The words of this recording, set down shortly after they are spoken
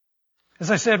As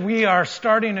I said, we are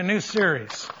starting a new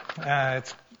series.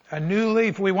 It's a new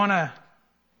leaf. We want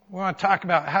to talk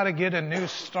about how to get a new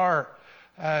start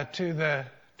to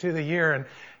the year, and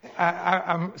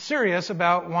I'm serious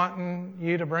about wanting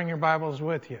you to bring your Bibles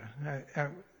with you.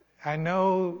 I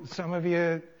know some of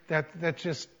you that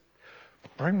just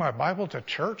bring my Bible to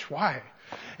church. Why?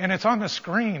 And it's on the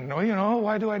screen.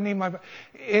 Why do I need my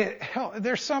Bible?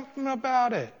 There's something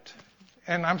about it.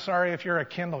 And I'm sorry if you're a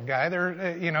Kindle guy.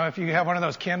 If you have one of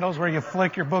those Kindles where you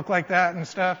flick your book like that and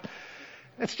stuff,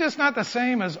 it's just not the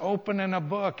same as opening a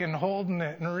book and holding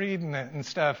it and reading it and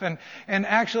stuff. And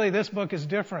actually, this book is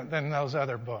different than those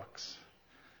other books.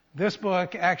 This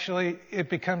book actually, it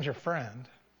becomes your friend,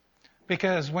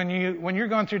 because when you're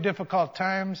going through difficult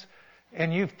times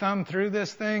and you've thumbed through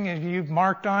this thing and you've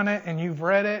marked on it and you've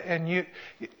read it and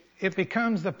it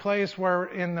becomes the place where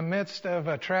in the midst of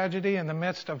a tragedy, in the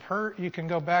midst of hurt, you can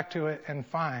go back to it and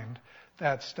find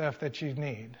that stuff that you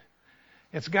need.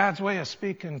 It's God's way of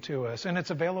speaking to us, and it's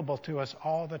available to us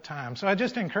all the time. So I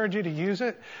just encourage you to use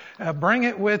it. Bring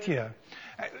it with you.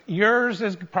 Yours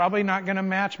is probably not going to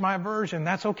match my version.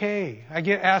 That's okay. I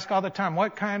get asked all the time,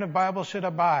 what kind of Bible should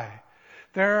I buy?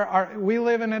 We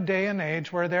live in a day and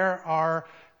age where there are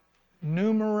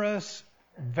numerous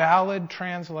valid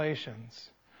translations.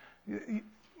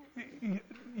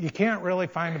 You can't really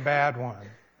find a bad one.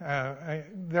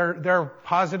 There are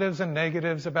positives and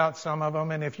negatives about some of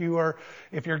them, and if you're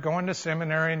going to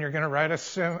seminary and you're going to write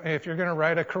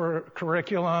a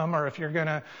curriculum, or if you're going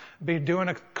to be doing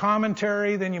a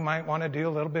commentary, then you might want to do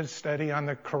a little bit of study on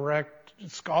the correct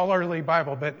scholarly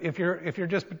Bible. But if you're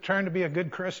just trying to be a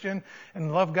good Christian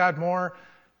and love God more,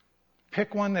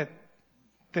 pick one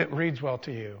that reads well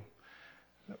to you.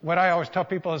 What I always tell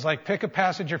people is, pick a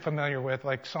passage you're familiar with,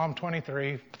 like Psalm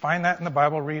 23. Find that in the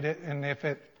Bible, read it,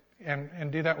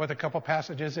 and do that with a couple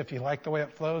passages. If you like the way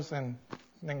it flows, then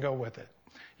go with it.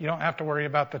 You don't have to worry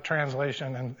about the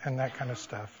translation and that kind of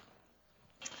stuff.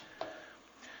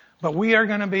 But we are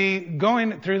going to be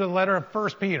going through the letter of 1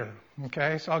 Peter.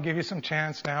 Okay, so I'll give you some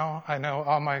chance now. I know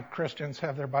all my Christians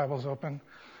have their Bibles open.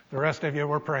 The rest of you,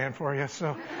 we're praying for you.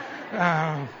 So.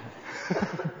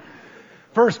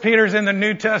 1 Peter's in the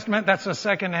New Testament. That's the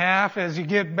second half. As you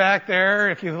get back there,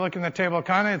 if you look in the table of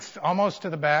contents, it's almost to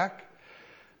the back.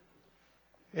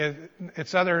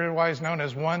 It's otherwise known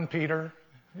as 1 Peter.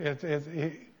 It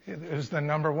was the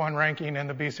number one ranking in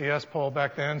the BCS poll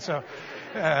back then. So,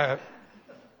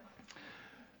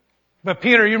 but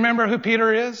Peter, you remember who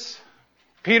Peter is?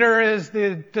 Peter is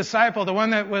the disciple, the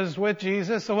one that was with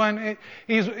Jesus.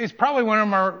 He's probably one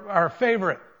of our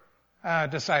favorite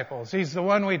disciples. He's the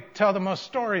one we tell the most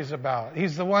stories about.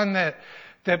 He's the one that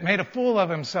made a fool of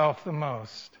himself the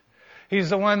most. He's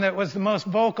the one that was the most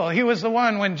vocal. He was the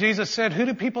one when Jesus said, "Who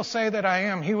do people say that I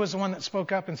am?" He was the one that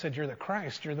spoke up and said, "You're the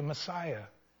Christ, you're the Messiah."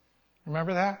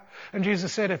 Remember that? And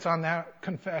Jesus said, "It's on that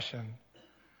confession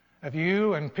of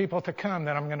you and people to come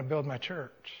that I'm going to build my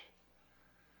church."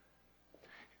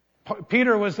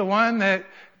 Peter was the one that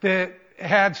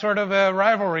had sort of a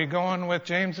rivalry going with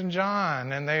James and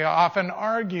John, and they often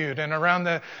argued. And around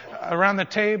the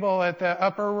table at the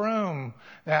upper room,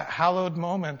 that hallowed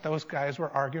moment, those guys were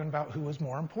arguing about who was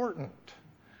more important.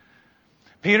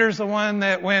 Peter's the one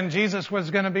that when Jesus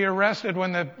was going to be arrested,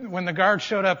 when the guards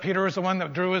showed up, Peter was the one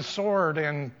that drew his sword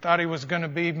and thought he was going to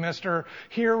be Mr.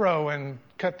 Hero and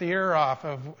cut the ear off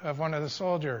of one of the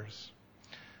soldiers.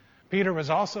 Peter was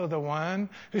also the one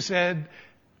who said,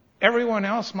 everyone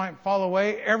else might fall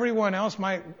away. Everyone else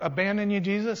might abandon you,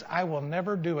 Jesus. I will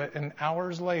never do it. And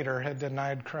hours later had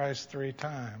denied Christ 3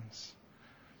 times.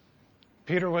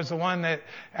 Peter was the one that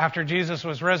after Jesus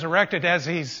was resurrected, as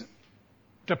he's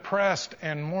depressed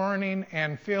and mourning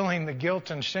and feeling the guilt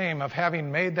and shame of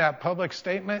having made that public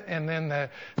statement, and then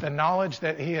the knowledge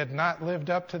that he had not lived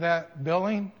up to that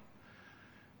billing,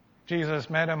 Jesus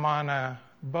met him on a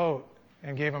boat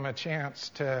and gave him a chance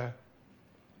to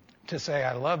say,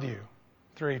 "I love you,"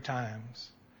 3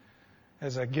 times,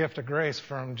 as a gift of grace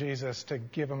from Jesus to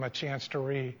give him a chance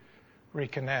to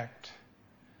reconnect.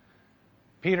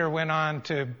 Peter went on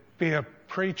to be a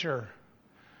preacher.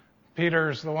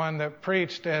 Peter's the one that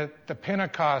preached at the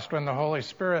Pentecost when the Holy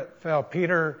Spirit fell.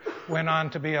 Peter went on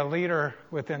to be a leader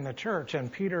within the church,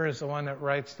 and Peter is the one that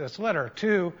writes this letter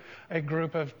to a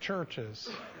group of churches.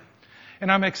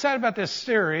 And I'm excited about this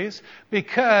series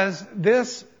because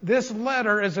this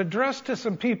letter is addressed to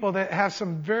some people that have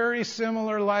some very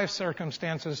similar life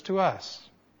circumstances to us.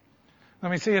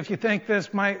 Let me see if you think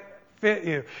this might fit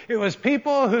you. It was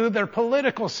people who their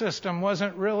political system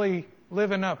wasn't really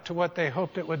living up to what they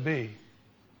hoped it would be.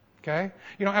 Okay?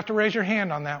 You don't have to raise your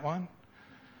hand on that one.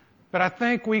 But I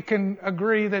think we can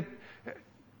agree that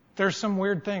there's some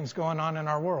weird things going on in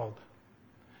our world.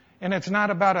 And it's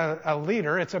not about a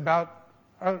leader, it's about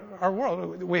our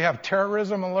world. We have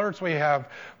terrorism alerts,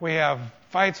 we have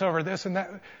fights over this and that.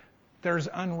 There's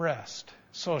unrest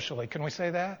socially. Can we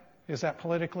say that? Is that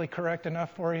politically correct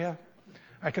enough for you?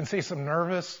 I can see some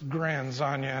nervous grins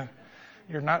on you.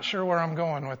 You're not sure where I'm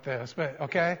going with this, but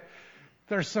okay.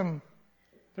 There's some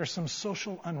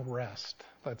social unrest,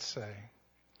 let's say.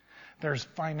 There's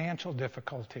financial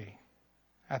difficulty.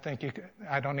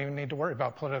 I don't even need to worry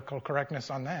about political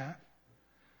correctness on that.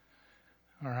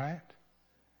 All right?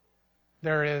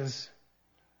 There is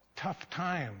tough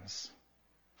times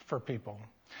for people.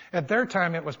 At their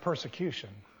time, it was persecution.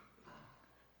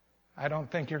 I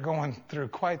don't think you're going through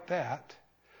quite that,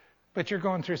 but you're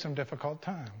going through some difficult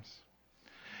times.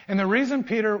 And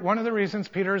one of the reasons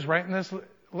Peter is writing this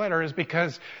letter is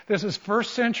because this is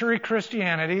first century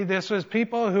Christianity. This was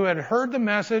people who had heard the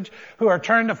message, who are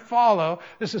trying to follow.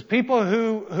 This is people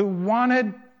who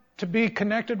wanted to be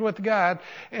connected with God.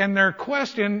 And their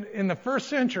question in the first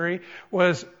century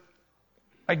was,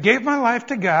 I gave my life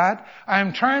to God. I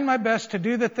am trying my best to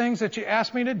do the things that you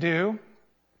asked me to do.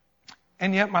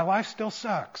 And yet my life still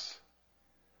sucks.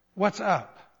 What's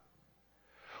up?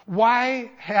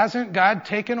 Why hasn't God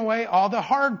taken away all the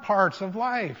hard parts of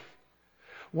life?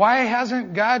 Why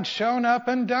hasn't God shown up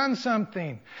and done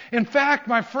something? In fact,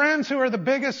 my friends who are the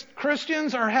biggest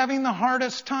Christians are having the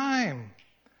hardest time.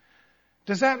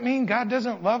 Does that mean God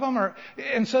doesn't love them?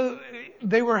 And so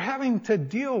they were having to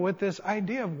deal with this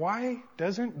idea of, why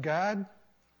doesn't God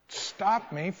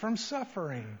stop me from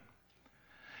suffering?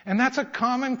 And that's a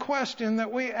common question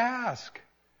that we ask.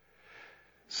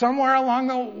 Somewhere along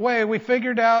the way, we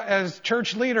figured out as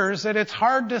church leaders that it's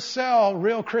hard to sell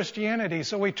real Christianity.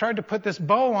 So we tried to put this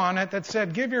bow on it that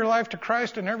said, give your life to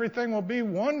Christ and everything will be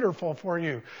wonderful for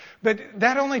you. But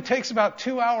that only takes about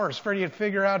 2 hours for you to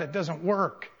figure out it doesn't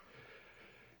work.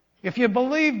 If you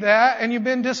believe that and you've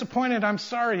been disappointed, I'm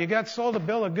sorry, you got sold a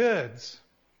bill of goods.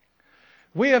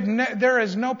 There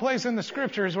is no place in the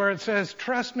Scriptures where it says,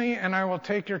 trust me and I will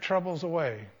take your troubles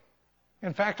away.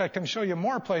 In fact, I can show you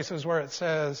more places where it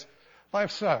says,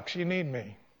 life sucks, you need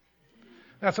me.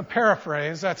 That's a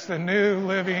paraphrase, that's the New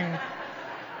Living,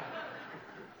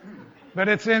 but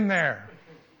it's in there.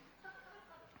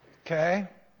 Okay?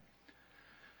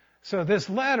 So this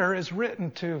letter is written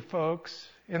to folks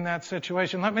in that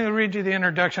situation. Let me read you the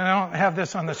introduction. I don't have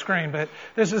this on the screen, but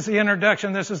this is the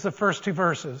introduction. This is the first 2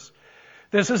 verses.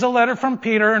 This is a letter from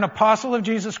Peter, an apostle of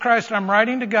Jesus Christ. I'm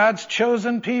writing to God's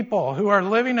chosen people who are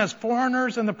living as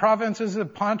foreigners in the provinces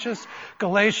of Pontus,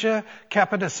 Galatia,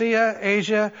 Cappadocia,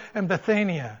 Asia, and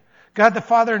Bithynia. God the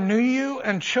Father knew you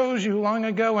and chose you long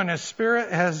ago, and His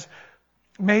Spirit has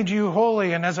made you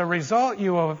holy, and as a result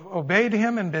you have obeyed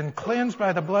Him and been cleansed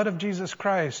by the blood of Jesus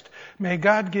Christ. May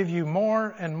God give you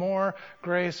more and more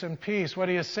grace and peace. What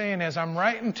He is saying is, I'm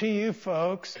writing to you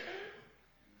folks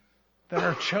that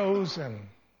are chosen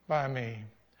by me.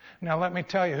 Now let me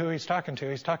tell you who He's talking to.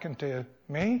 He's talking to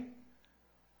me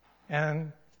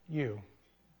and you.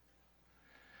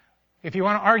 If you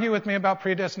want to argue with me about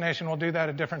predestination, we'll do that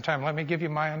at a different time. Let me give you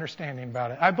my understanding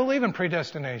about it. I believe in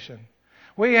predestination.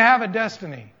 We have a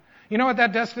destiny. You know what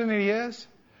that destiny is?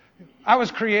 I was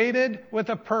created with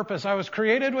a purpose. I was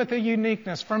created with a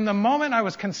uniqueness. From the moment I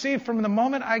was conceived, from the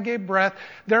moment I gave breath,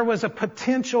 there was a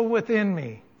potential within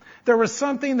me. There was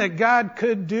something that God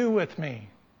could do with me.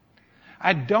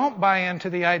 I don't buy into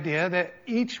the idea that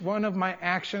each one of my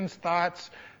actions,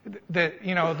 thoughts, that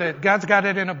God's got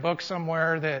it in a book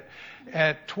somewhere that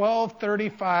at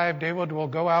 12:35 David will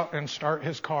go out and start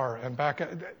his car and back.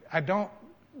 I don't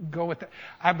go with that.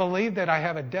 I believe that I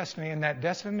have a destiny, and that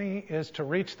destiny is to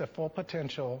reach the full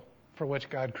potential for which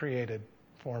God created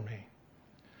for me,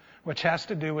 which has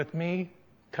to do with me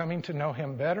coming to know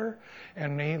Him better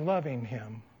and me loving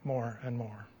Him more and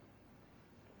more.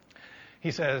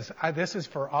 He says, this is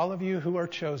for all of you who are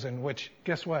chosen, which,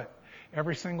 guess what?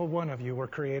 Every single one of you were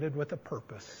created with a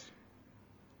purpose.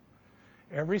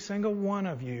 Every single one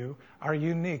of you are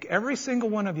unique. Every single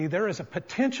one of you, there is a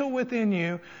potential within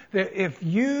you that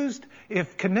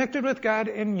if connected with God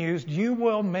and used, you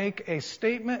will make a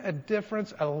statement, a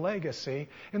difference, a legacy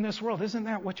in this world. Isn't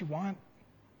that what you want?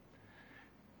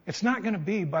 It's not going to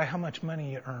be by how much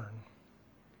money you earn.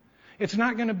 It's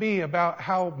not going to be about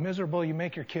how miserable you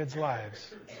make your kids'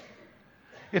 lives.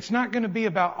 It's not going to be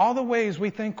about all the ways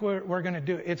we think we're going to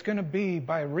do it. It's going to be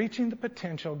by reaching the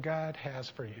potential God has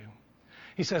for you.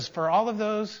 He says, for all of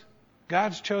those,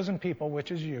 God's chosen people,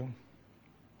 which is you,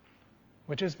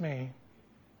 which is me,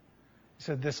 He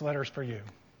said, this letter's for you.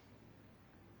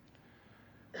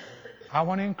 I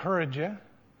want to encourage you.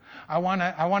 I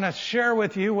want to share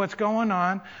with you what's going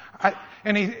on.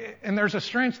 And there's a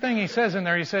strange thing he says in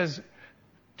there. He says,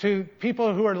 to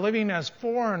people who are living as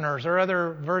foreigners, or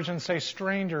other versions say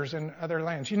strangers in other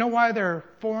lands. You know why they're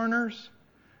foreigners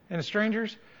and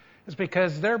strangers? It's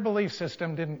because their belief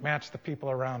system didn't match the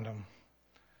people around them.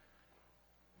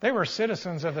 They were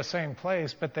citizens of the same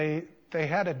place, but they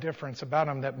had a difference about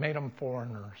them that made them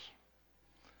foreigners.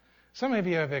 Some of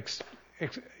you have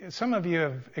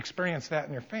experienced that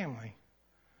in your family.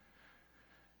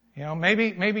 You know,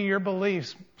 maybe your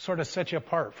beliefs sort of set you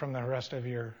apart from the rest of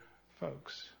your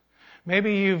folks.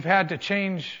 Maybe you've had to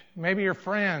change, maybe your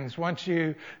friends, once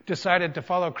you decided to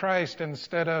follow Christ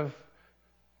instead of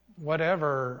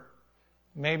whatever,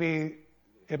 maybe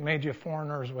it made you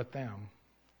foreigners with them.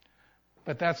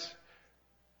 But that's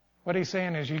what he's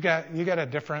saying is you got a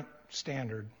different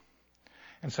standard.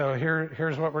 And so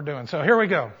here's what we're doing. So here we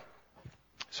go.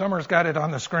 Summer's got it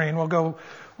on the screen.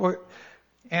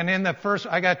 And in the first,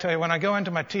 I got to tell you, when I go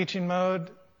into my teaching mode,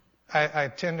 I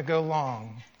tend to go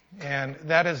long. And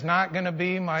that is not going to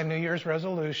be my New Year's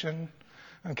resolution,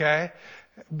 okay?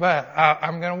 But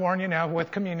I'm going to warn you now,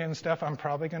 with communion and stuff, I'm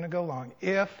probably going to go long.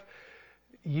 If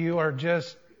you are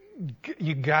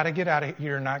you got to get out of here.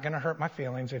 You're not going to hurt my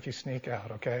feelings if you sneak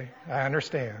out, okay? I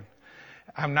understand.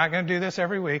 I'm not going to do this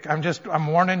every week. I'm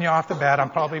warning you off the bat. I'll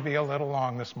probably be a little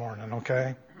long this morning,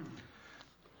 okay?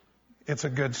 It's a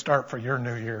good start for your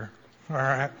new year, all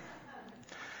right?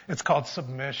 It's called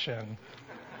submission.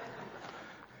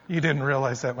 You didn't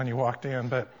realize that when you walked in,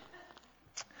 but...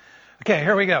 Okay,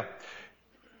 here we go.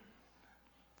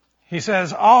 He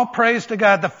says, all praise to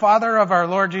God, the Father of our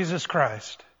Lord Jesus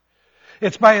Christ.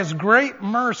 It's by His great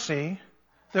mercy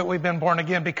that we've been born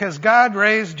again, because God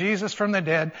raised Jesus from the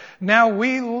dead. Now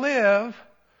we live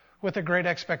with a great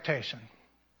expectation.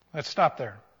 Let's stop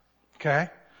there. Okay?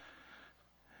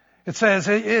 It says,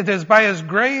 it is by His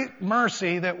great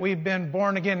mercy that we've been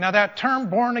born again. Now that term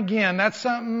born again, that's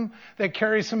something that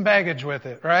carries some baggage with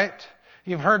it, right?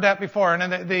 You've heard that before.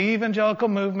 And in the evangelical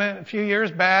movement a few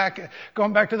years back,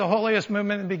 going back to the holiest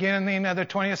movement in the beginning of the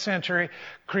 20th century,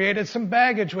 created some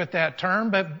baggage with that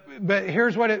term. But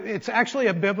here's what it's actually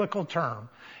a biblical term.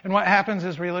 And what happens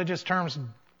is religious terms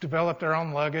develop their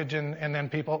own luggage, and then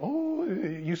people,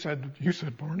 you said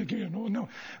born again. Oh no.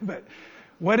 But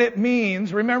what it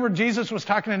means, remember Jesus was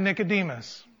talking to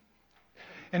Nicodemus.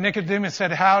 And Nicodemus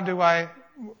said,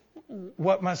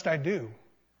 what must I do?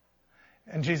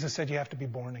 And Jesus said, you have to be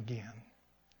born again.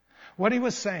 What he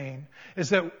was saying is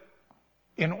that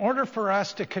in order for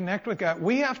us to connect with God,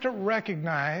 we have to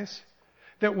recognize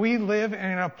that we live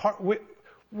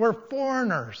we're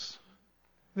foreigners.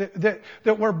 That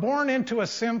we're born into a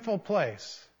sinful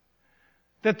place.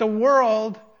 That the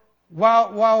world,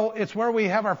 while it's where we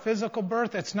have our physical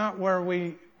birth, it's not where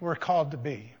we were called to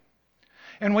be.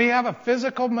 And we have a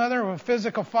physical mother or a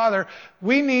physical father.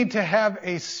 We need to have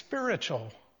a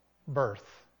spiritual birth.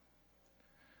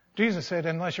 Jesus said,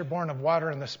 unless you're born of water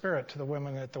and the Spirit, to the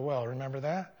women at the well. Remember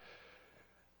that?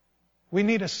 We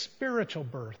need a spiritual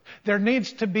birth. There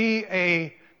needs to be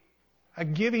a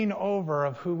giving over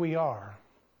of who we are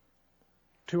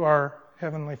to our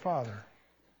Heavenly Father.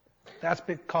 That's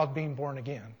called being born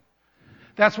again.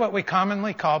 That's what we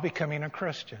commonly call becoming a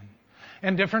Christian.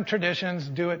 And different traditions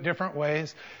do it different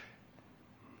ways.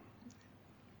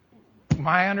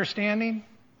 My understanding,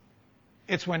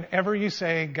 it's whenever you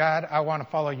say, God, I want to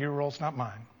follow your rules, not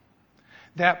mine.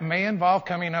 That may involve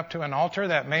coming up to an altar.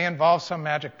 That may involve some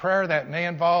magic prayer. That may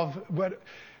involve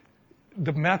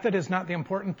the method is not the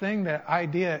important thing. The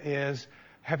idea is,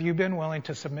 have you been willing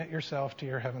to submit yourself to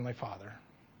your Heavenly Father?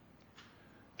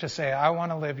 To say, I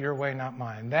want to live your way, not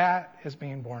mine. That is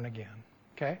being born again.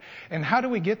 Okay? And how do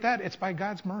we get that? It's by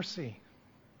God's mercy.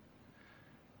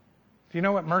 Do you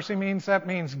know what mercy means? That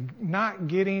means not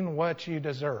getting what you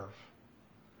deserve.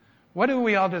 What do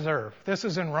we all deserve? This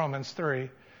is in Romans 3.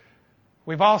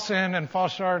 We've all sinned and fall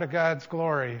short of God's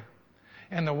glory.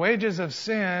 And the wages of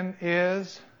sin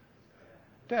is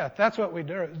death. That's what we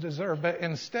deserve. But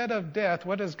instead of death,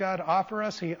 what does God offer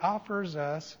us? He offers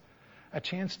us a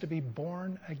chance to be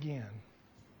born again.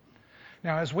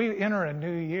 Now, as we enter a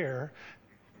new year,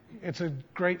 it's a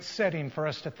great setting for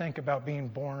us to think about being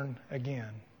born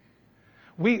again.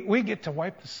 We get to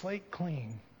wipe the slate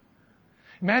clean.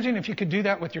 Imagine if you could do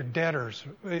that with your debtors,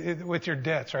 with your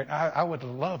debts, right? I would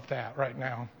love that right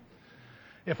now.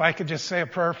 If I could just say a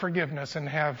prayer of forgiveness and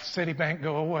have Citibank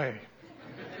go away.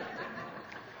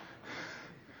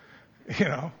 You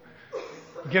know,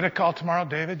 get a call tomorrow,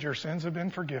 David, your sins have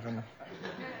been forgiven.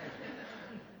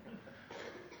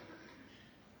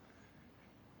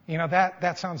 You know,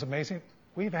 that sounds amazing.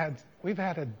 We've had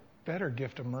a better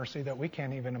gift of mercy that we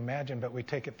can't even imagine, but we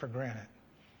take it for granted.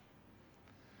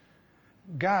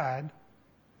 God,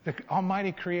 the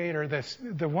Almighty Creator,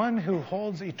 the one who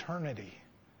holds eternity,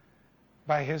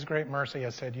 by His great mercy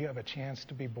has said, you have a chance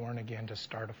to be born again, to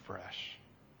start afresh.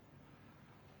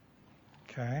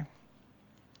 Okay?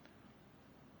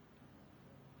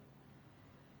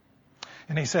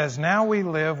 And He says, now we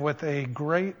live with a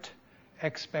great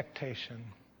expectation.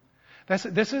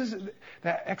 This is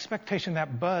that expectation,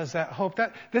 that buzz, that hope.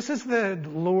 This is the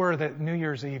lure that New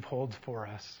Year's Eve holds for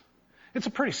us. It's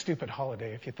a pretty stupid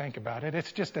holiday if you think about it.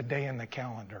 It's just a day in the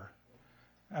calendar.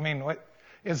 I mean,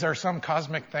 is there some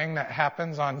cosmic thing that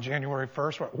happens on January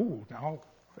 1st where, now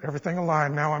everything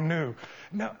aligned, now I'm new?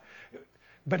 No.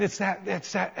 But it's that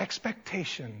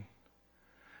expectation.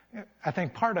 I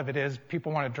think part of it is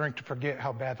people want to drink to forget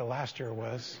how bad the last year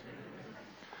was.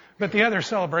 But the other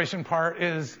celebration part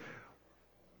is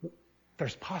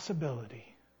there's possibility.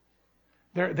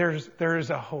 There's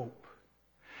a hope.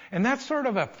 And that's sort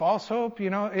of a false hope,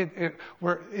 it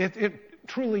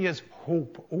truly is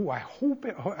hope. I hope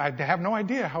it. I have no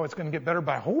idea how it's going to get better,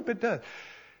 but I hope it does.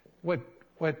 What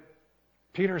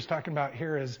Peter is talking about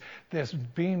here is this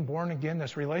being born again,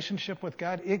 this relationship with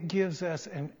God. It gives us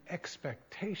an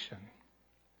expectation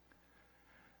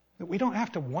that we don't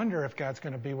have to wonder if God's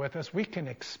going to be with us. We can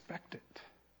expect it.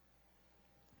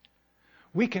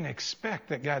 We can expect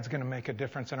that God's going to make a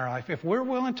difference in our life. If we're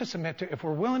willing to submit to, if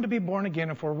we're willing to be born again,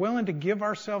 if we're willing to give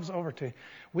ourselves over to,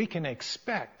 we can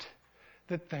expect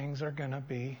that things are going to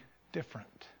be different.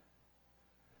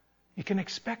 You can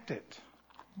expect it.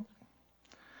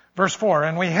 Verse 4,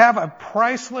 and we have a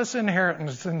priceless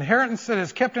inheritance that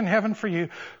is kept in heaven for you,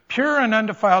 pure and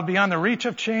undefiled, beyond the reach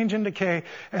of change and decay,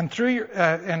 and through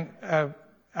your,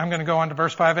 I'm going to go on to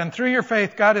verse 5. And through your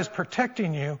faith, God is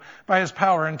protecting you by His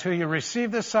power until you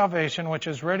receive this salvation, which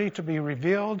is ready to be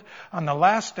revealed on the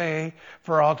last day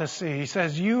for all to see. He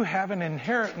says you have an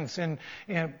inheritance. And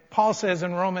Paul says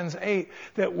in Romans 8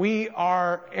 that we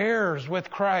are heirs with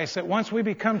Christ. That once we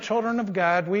become children of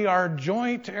God, we are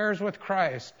joint heirs with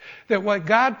Christ. That what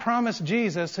God promised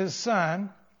Jesus, His Son,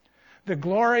 the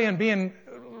glory and being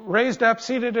raised up,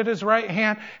 seated at His right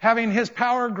hand, having His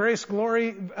power, grace,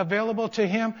 glory available to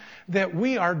Him, that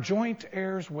we are joint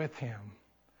heirs with Him.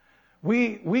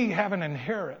 We have an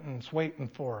inheritance waiting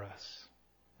for us,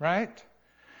 right?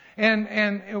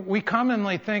 And we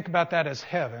commonly think about that as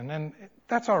heaven, and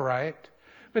that's all right,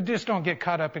 but just don't get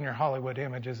caught up in your Hollywood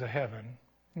images of heaven,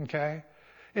 okay?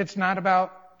 It's not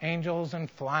about angels and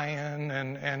flying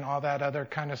and all that other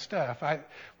kind of stuff.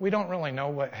 We don't really know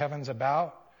what heaven's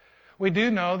about. We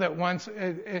do know that once,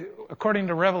 according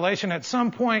to Revelation, at some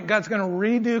point God's going to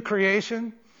redo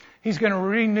creation. He's going to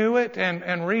renew it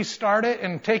and restart it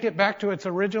and take it back to its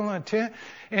original intent.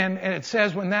 And it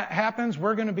says when that happens,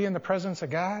 we're going to be in the presence of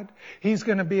God. He's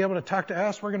going to be able to talk to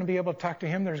us. We're going to be able to talk to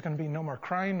Him. There's going to be no more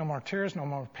crying, no more tears, no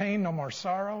more pain, no more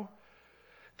sorrow.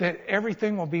 That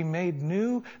everything will be made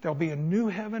new. There'll be a new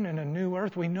heaven and a new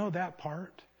earth. We know that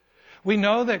part. We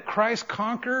know that Christ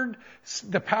conquered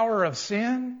the power of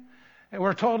sin. And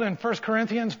we're told in 1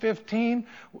 Corinthians 15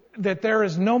 that there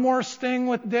is no more sting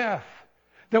with death,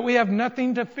 that we have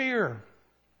nothing to fear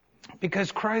because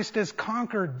Christ has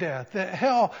conquered death, that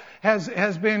hell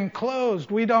has been closed.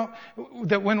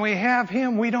 That when we have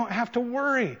Him, we don't have to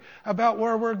worry about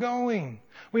where we're going.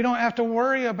 We don't have to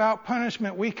worry about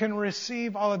punishment. We can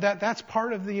receive all of that. That's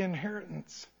part of the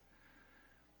inheritance.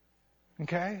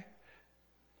 Okay?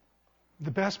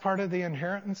 The best part of the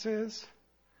inheritance is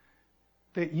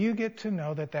that you get to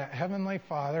know that Heavenly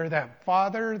Father, that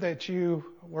Father that you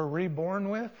were reborn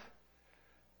with,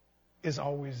 is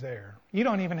always there. You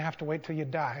don't even have to wait till you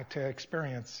die to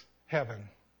experience heaven.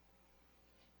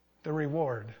 The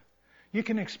reward. You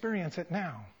can experience it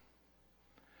now.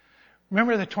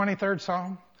 Remember the 23rd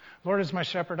Psalm? Lord is my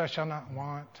shepherd, I shall not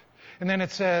want. And then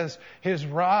it says, His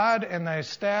rod and Thy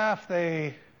staff,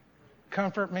 they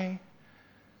comfort me.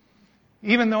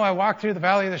 Even though I walk through the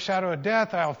valley of the shadow of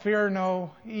death, I'll fear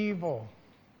no evil.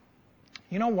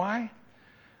 You know why?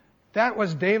 That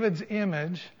was David's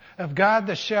image of God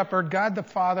the shepherd, God the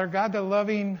Father, God the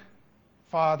loving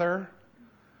Father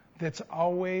that's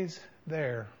always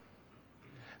there.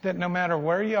 That no matter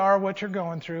where you are, what you're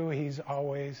going through, He's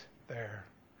always there.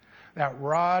 That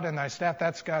rod and Thy staff,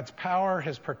 that's God's power,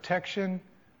 His protection,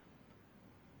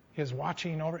 His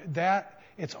watching over. That,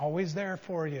 it's always there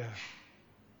for you.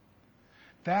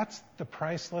 That's the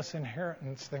priceless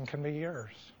inheritance that can be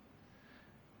yours.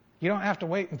 You don't have to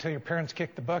wait until your parents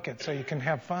kick the bucket so you can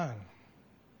have fun.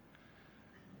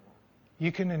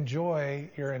 You can enjoy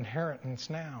your inheritance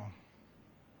now.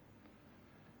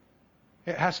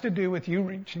 It has to do with you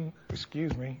reaching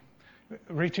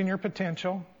your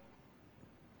potential.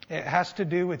 It has to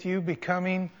do with you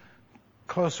becoming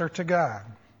closer to God.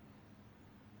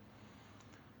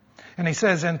 And he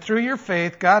says, and through your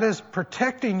faith, God is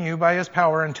protecting you by his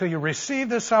power until you receive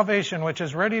the salvation which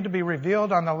is ready to be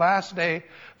revealed on the last day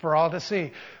for all to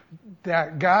see.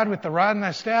 That God with the rod and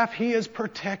the staff, he is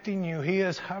protecting you. He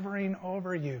is hovering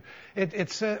over you.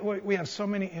 We have so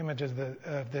many images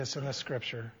of this in the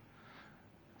scripture.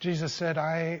 Jesus said,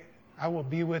 I will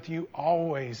be with you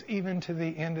always, even to the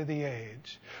end of the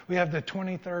age. We have the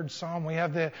 23rd Psalm. We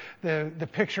have the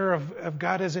picture of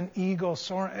God as an eagle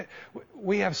soaring.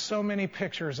 We have so many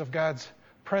pictures of God's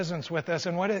presence with us.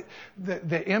 And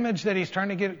the image that he's trying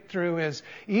to get through is,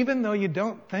 even though you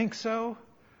don't think so,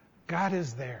 God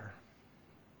is there.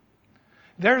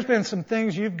 There's been some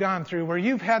things you've gone through where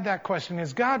you've had that question,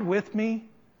 is God with me?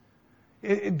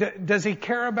 Does he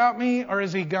care about me, or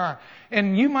is he gone?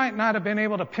 And you might not have been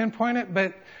able to pinpoint it,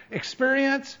 but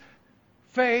experience,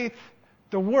 faith,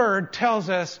 the Word tells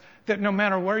us that no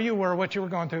matter where you were, what you were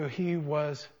going through, he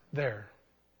was there.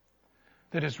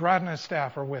 That his rod and his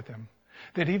staff are with him.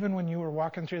 That even when you were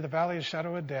walking through the valley of the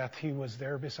shadow of death, he was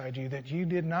there beside you. That you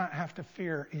did not have to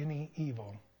fear any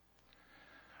evil.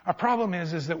 Our problem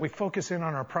is that we focus in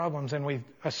on our problems and we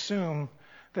assume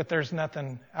that there's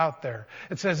nothing out there.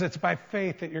 It says it's by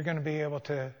faith that you're going to be able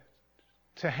to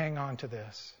hang on to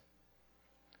this.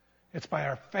 It's by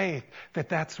our faith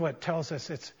that's what tells us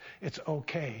it's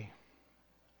okay.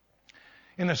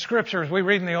 In the scriptures, we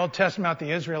read in the Old Testament about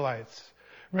the Israelites.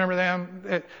 Remember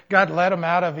them? God led them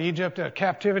out of Egypt,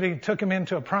 captivity, took them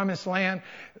into a promised land.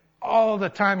 All the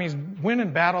time he's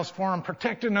winning battles for them,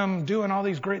 protecting them, doing all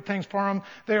these great things for them.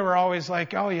 They were always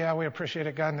like, oh yeah, we appreciate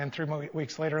it, God. And then 3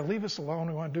 weeks later, leave us alone.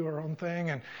 We want to do our own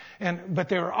thing. But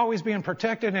they were always being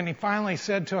protected. And he finally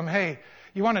said to them, hey,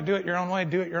 you want to do it your own way?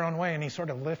 Do it your own way. And he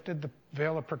sort of lifted the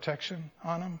veil of protection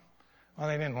on them. Well,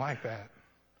 they didn't like that.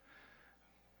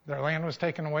 Their land was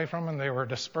taken away from them. They were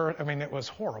dispersed. I mean, it was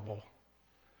horrible.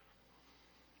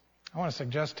 I want to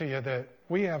suggest to you that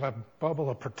we have a bubble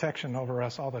of protection over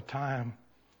us all the time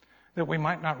that we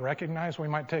might not recognize, we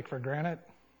might take for granted.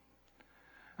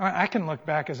 I can look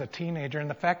back as a teenager, and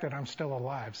the fact that I'm still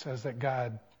alive says that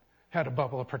God had a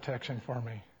bubble of protection for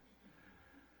me.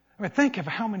 I mean, think of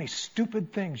how many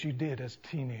stupid things you did as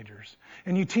teenagers.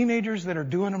 And you teenagers that are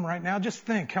doing them right now, just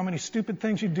think how many stupid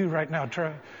things you do right now,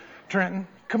 Trenton.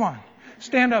 Come on.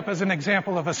 Stand up as an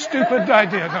example of a stupid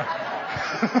idea. No.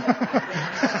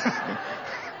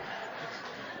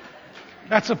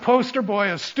 That's a poster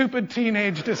boy of stupid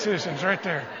teenage decisions right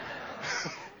there.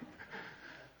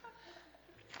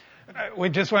 We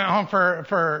just went home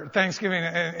for Thanksgiving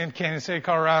in Kansas City,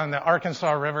 Colorado, and the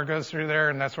Arkansas River goes through there,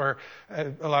 and that's where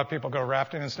a lot of people go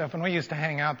rafting and stuff. And we used to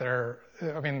hang out there.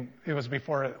 I mean, it was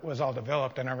before it was all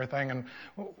developed and everything, and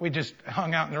we just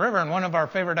hung out in the river. And one of our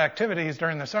favorite activities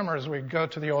during the summer is we'd go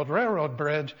to the old railroad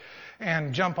bridge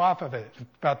and jump off of it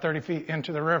about 30 feet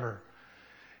into the river.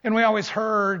 And we always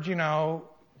heard,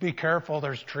 be careful,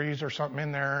 there's trees or something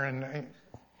in there, and I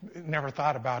never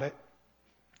thought about it.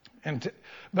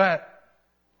 But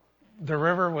the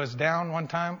river was down one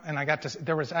time, and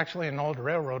there was actually an old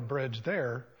railroad bridge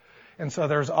there. And so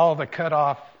there's all the cut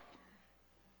off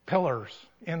pillars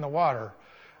in the water,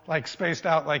 like spaced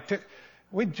out,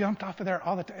 we jumped off of there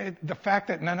all the time. The fact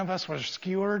that none of us were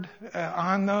skewered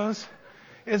on those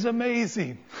is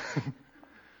amazing.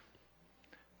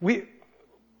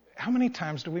 How many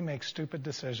times do we make stupid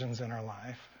decisions in our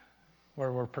life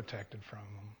where we're protected from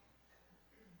them?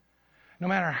 No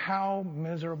matter how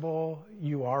miserable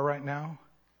you are right now,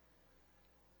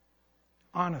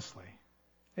 honestly,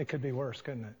 it could be worse,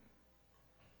 couldn't it?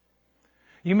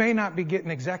 You may not be getting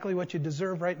exactly what you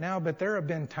deserve right now, but there have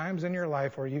been times in your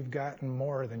life where you've gotten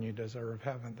more than you deserve,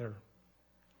 haven't there?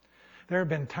 There have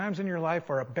been times in your life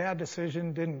where a bad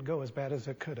decision didn't go as bad as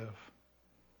it could have.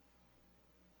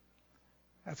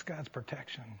 That's God's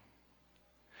protection.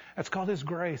 That's called His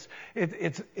grace.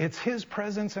 It's His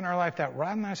presence in our life, that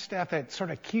rod and that staff that sort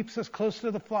of keeps us close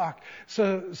to the flock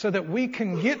so that we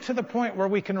can get to the point where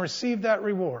we can receive that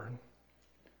reward.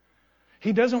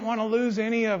 He doesn't want to lose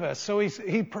any of us, so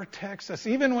He protects us.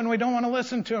 Even when we don't want to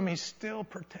listen to Him, He still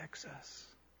protects us.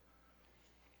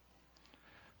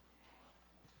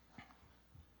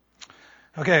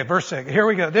 Okay, verse 6. Here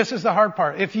we go. This is the hard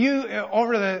part. If you,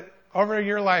 over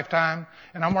your lifetime,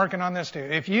 and I'm working on this too,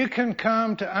 if you can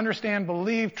come to understand,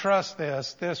 believe, trust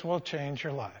this will change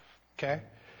your life. Okay?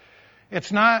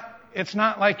 It's not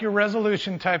like your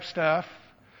resolution type stuff.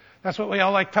 That's what we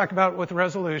all like to talk about with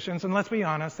resolutions, and let's be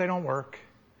honest, they don't work.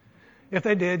 If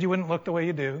they did, you wouldn't look the way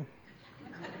you do.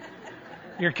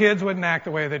 Your kids wouldn't act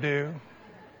the way they do.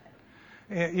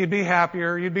 You'd be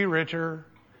happier. You'd be richer.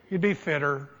 You'd be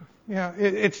fitter.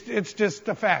 It's just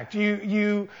a fact.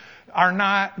 You are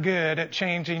not good at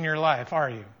changing your life,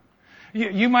 are you?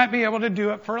 You might be able to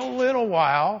do it for a little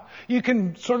while. You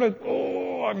can sort of,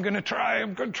 I'm going to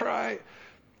try.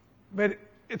 But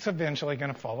it's eventually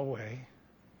going to fall away.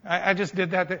 I just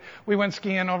did that. We went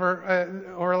skiing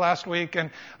over last week, and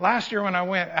last year when I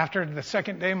went, after the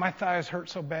second day, my thighs hurt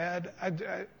so bad.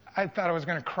 I thought I was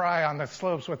going to cry on the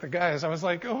slopes with the guys. I was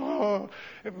like,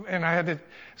 and I had to.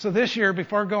 So this year,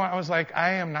 before going, I was like,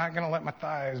 I am not going to let my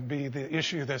thighs be the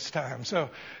issue this time. So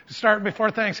start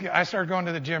before Thanksgiving, I started going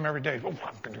to the gym every day.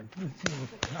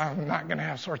 I'm not going to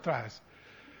have sore thighs.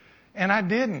 And I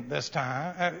didn't this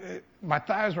time. My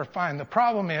thighs were fine. The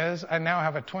problem is I now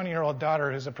have a 20-year-old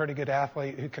daughter who's a pretty good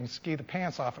athlete who can ski the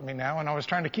pants off of me now, and I was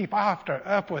trying to keep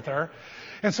up with her.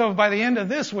 And so by the end of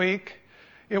this week,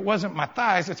 it wasn't my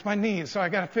thighs, it's my knees, so I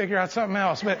got to figure out something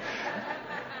else.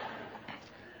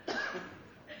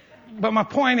 But my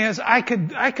point is, I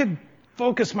could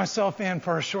focus myself in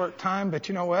for a short time, but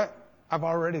you know what? I've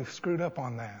already screwed up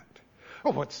on that.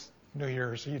 It's New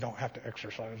Year's, you don't have to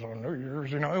exercise on New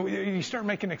Year's, You start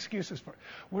making excuses for it.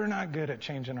 We're not good at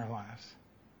changing our lives.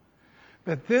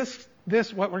 But this,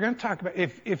 what we're going to talk about,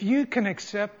 if you can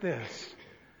accept this,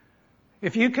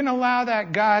 if you can allow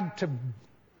that God to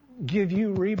give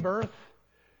you rebirth,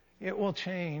 it will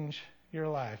change your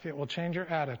life. It will change your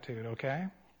attitude, okay?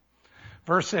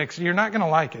 Verse 6, you're not going to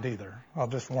like it either. I'll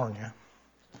just warn you.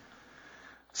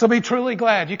 So be truly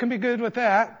glad. You can be good with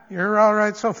that. You're all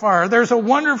right so far. There's a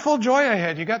wonderful joy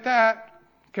ahead. You got that?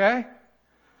 Okay?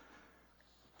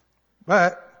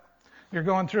 But you're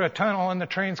going through a tunnel and the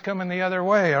train's coming the other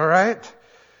way, all right?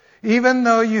 Even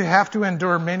though you have to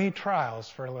endure many trials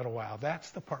for a little while.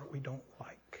 That's the part we don't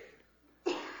like.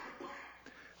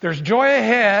 There's joy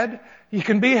ahead. You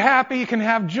can be happy. You can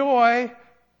have joy.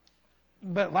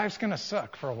 But life's going to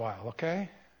suck for a while,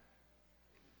 okay?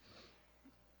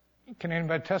 Can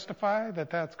anybody testify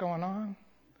that that's going on?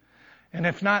 And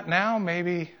if not now,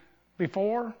 maybe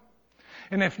before?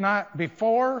 And if not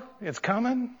before, it's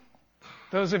coming.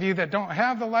 Those of you that don't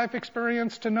have the life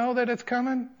experience to know that it's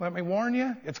coming, let me warn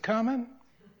you, it's coming.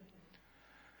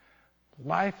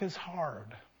 Life is hard.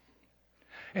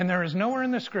 And there is nowhere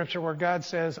in the Scripture where God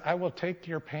says, I will take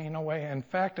your pain away. In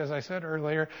fact, as I said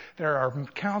earlier, there are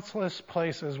countless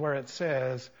places where it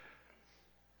says,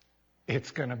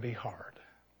 it's going to be hard.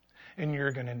 And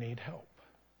you're going to need help.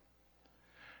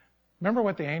 Remember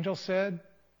what the angel said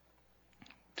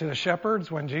to the shepherds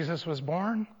when Jesus was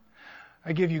born?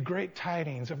 I give you great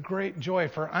tidings of great joy,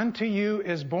 for unto you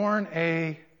is born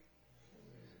a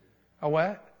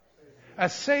what? A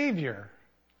Savior.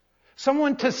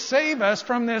 Someone to save us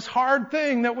from this hard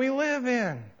thing that we live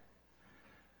in.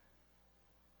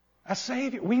 A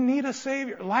Savior. We need a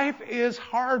Savior. Life is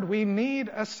hard. We need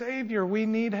a Savior. We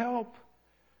need help.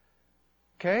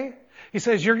 Okay? He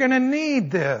says, you're going to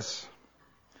need this.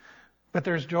 But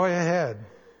there's joy ahead.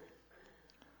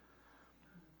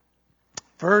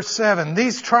 Verse 7,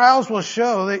 these trials will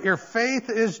show that your faith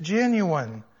is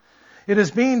genuine. It is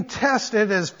being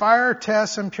tested as fire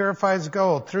tests and purifies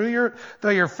gold. Though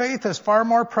your faith is far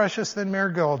more precious than mere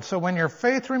gold. So when your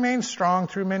faith remains strong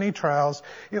through many trials,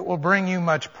 it will bring you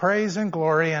much praise and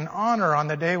glory and honor on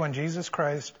the day when Jesus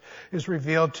Christ is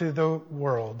revealed to the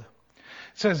world.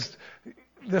 It says,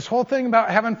 this whole thing about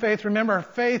having faith, remember,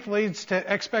 faith leads to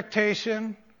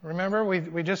expectation. Remember,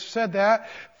 we just said that.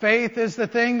 Faith is the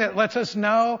thing that lets us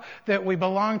know that we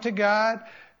belong to God.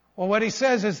 Well, what he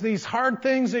says is these hard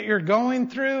things that you're going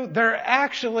through, they're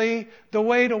actually the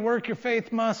way to work your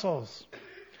faith muscles.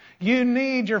 You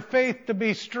need your faith to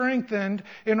be strengthened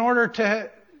in order to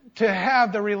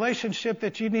have the relationship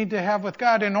that you need to have with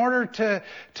God. In order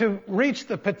to reach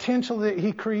the potential that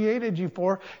he created you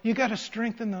for, you got to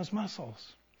strengthen those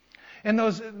muscles. And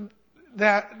those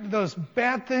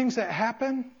bad things that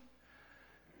happen,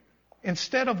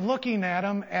 instead of looking at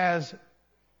them as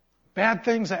bad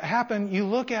things that happen, you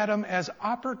look at them as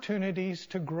opportunities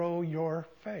to grow your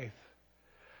faith.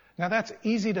 Now that's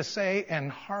easy to say and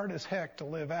hard as heck to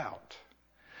live out.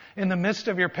 In the midst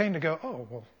of your pain to go, oh,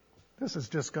 well, this is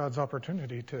just God's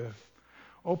opportunity to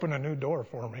open a new door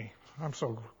for me. I'm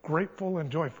so grateful and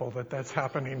joyful that that's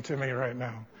happening to me right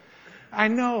now. I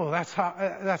know that's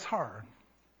hard.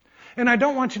 And I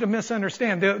don't want you to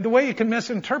misunderstand. The way you can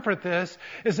misinterpret this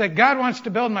is that God wants to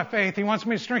build my faith. He wants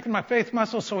me to strengthen my faith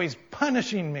muscles, so he's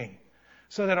punishing me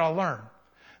so that I'll learn.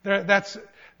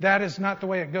 That is not the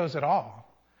way it goes at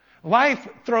all. Life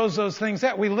throws those things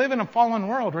out. We live in a fallen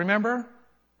world, remember?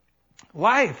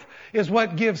 Life is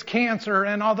what gives cancer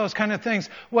and all those kind of things.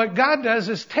 What God does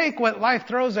is take what life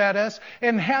throws at us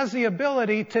and has the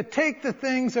ability to take the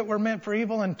things that were meant for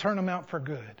evil and turn them out for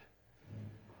good.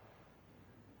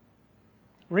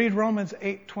 Read Romans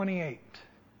 8:28.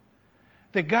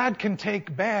 That God can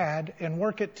take bad and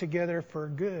work it together for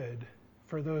good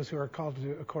for those who are called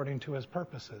to according to His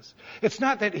purposes. It's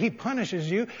not that He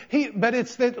punishes you, but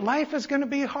it's that life is going to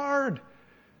be hard.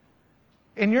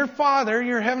 And your Father,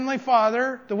 your Heavenly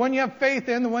Father, the one you have faith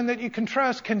in, the one that you can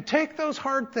trust, can take those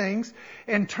hard things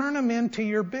and turn them into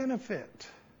your benefit.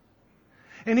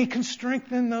 And He can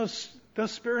strengthen those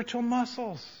spiritual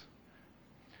muscles.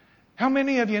 How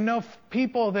many of you know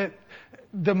people that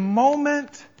the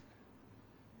moment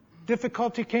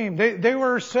difficulty came, they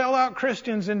were sellout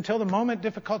Christians until the moment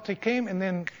difficulty came, and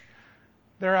then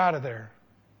they're out of there.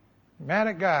 Mad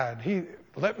at God. He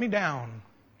let me down.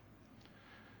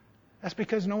 That's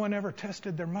because no one ever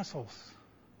tested their muscles.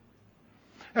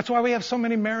 That's why we have so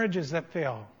many marriages that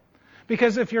fail.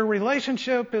 Because if your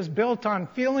relationship is built on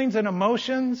feelings and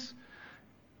emotions,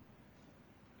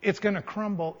 it's going to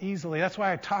crumble easily. That's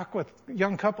why I talk with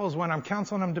young couples when I'm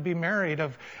counseling them to be married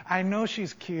of, I know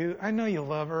she's cute, I know you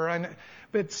love her,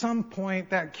 but at some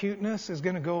point that cuteness is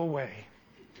going to go away.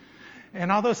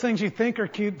 And all those things you think are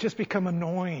cute just become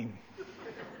annoying.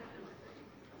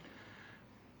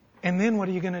 And then what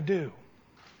are you going to do?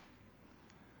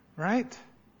 Right?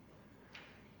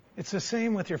 It's the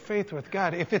same with your faith with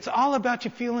God. If it's all about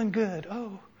you feeling good,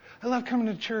 oh, I love coming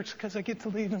to church because I get to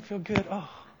leave and feel good. Oh,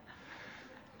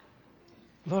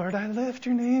 Lord, I lift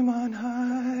your name on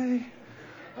high.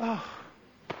 Oh,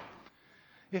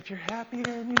 if you're happy,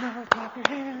 let me know, clap your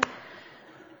hands.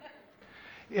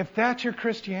 If that's your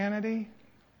Christianity,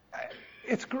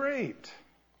 it's great,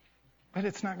 but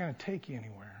it's not going to take you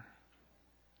anywhere.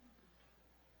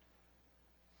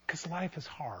 Because life is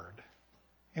hard.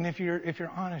 And if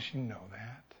you're honest, you know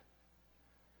that.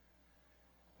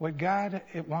 What God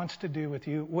wants to do with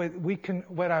you,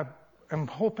 what I'm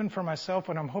hoping for myself,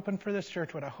 what I'm hoping for this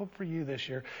church, what I hope for you this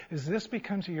year, is this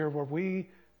becomes a year where we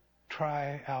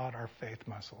try out our faith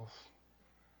muscles.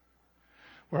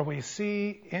 Where we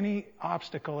see any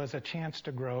obstacle as a chance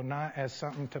to grow, not as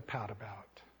something to pout about.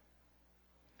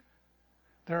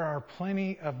 There are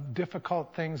plenty of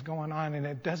difficult things going on, and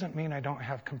it doesn't mean I don't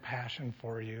have compassion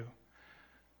for you.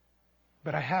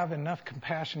 But I have enough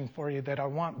compassion for you that I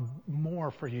want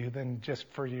more for you than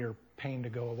just for your pain to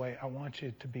go away. I want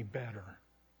you to be better.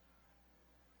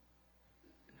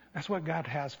 That's what God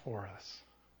has for us.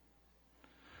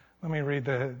 Let me read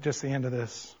just the end of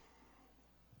this.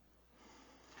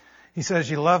 He says,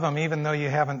 you love Him even though you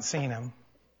haven't seen Him.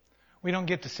 We don't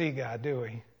get to see God, do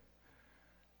we?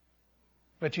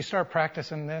 But you start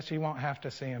practicing this, you won't have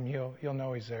to see Him. You'll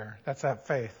know He's there. That's that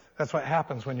faith. That's what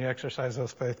happens when you exercise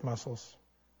those faith muscles.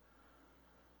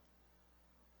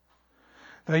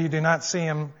 Though you do not see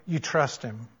Him, you trust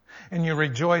Him. And you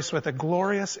rejoice with a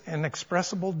glorious,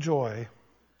 inexpressible joy.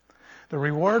 The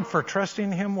reward for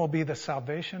trusting Him will be the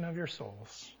salvation of your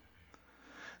souls.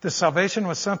 This salvation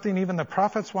was something even the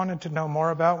prophets wanted to know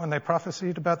more about when they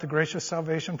prophesied about the gracious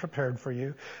salvation prepared for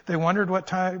you. They wondered what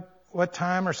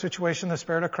time or situation the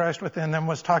Spirit of Christ within them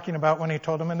was talking about when He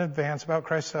told them in advance about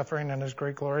Christ's suffering and His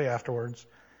great glory afterwards.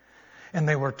 And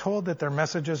they were told that their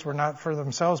messages were not for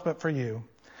themselves but for you.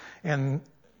 And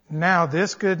now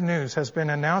this good news has been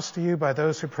announced to you by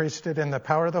those who preached it in the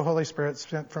power of the Holy Spirit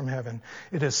sent from heaven.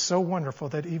 It is so wonderful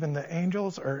that even the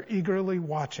angels are eagerly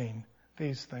watching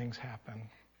these things happen.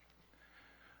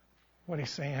 What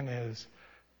he's saying is,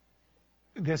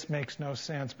 this makes no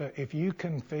sense, but if you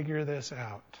can figure this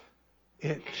out,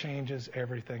 it changes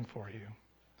everything for you.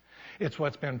 It's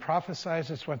what's been prophesied.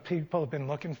 It's what people have been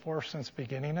looking for since the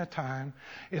beginning of time.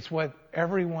 It's what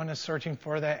everyone is searching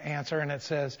for, that answer. And it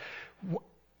says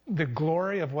the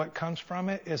glory of what comes from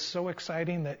it is so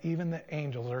exciting that even the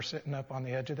angels are sitting up on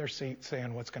the edge of their seat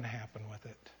saying what's going to happen with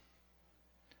it.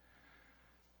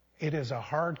 It is a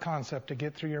hard concept to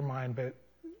get through your mind, but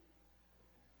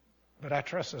I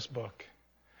trust this book.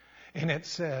 And it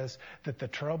says that the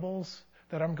troubles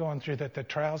that I'm going through, that the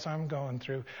trials I'm going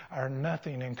through are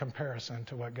nothing in comparison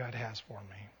to what God has for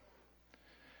me.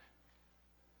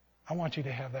 I want you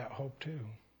to have that hope too.